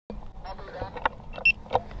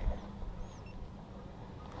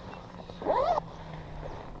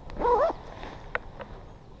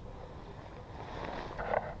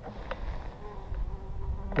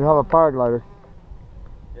We have a paraglider.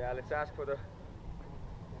 Yeah, let's ask for the...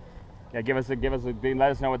 Yeah,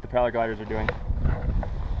 let us know what the paragliders are doing.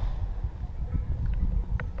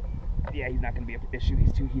 Yeah, he's not gonna be an issue.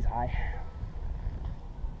 He's high.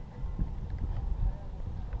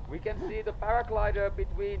 We can see the paraglider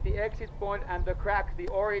between the exit point and the crack, the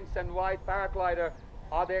orange and white paraglider.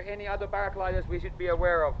 Are there any other paragliders we should be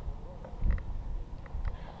aware of?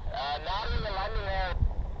 Not in the landing area.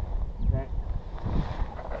 Okay.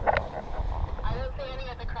 I don't see any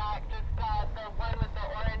at the crack, just the one with the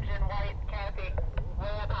orange and white canopy, way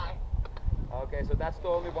up high. Okay, so that's the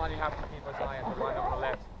only one you have to keep an eye on, the one on the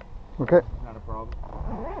left. Okay. Not a problem.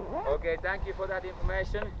 Okay, thank you for that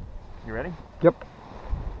information. You ready? Yep.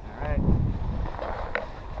 All right.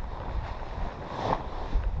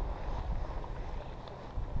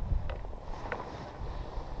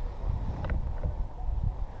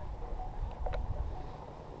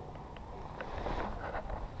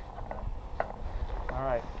 All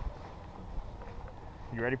right.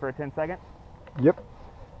 You ready for a 10-second? Yep.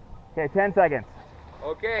 Okay, 10 seconds.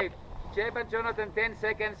 Okay, Jeb and Jonathan, 10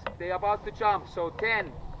 seconds. They're about to jump. So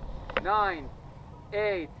 10, 9,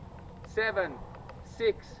 8, 7,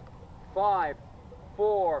 6, 5,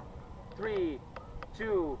 4, 3,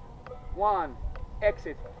 2, 1.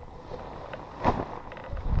 Exit.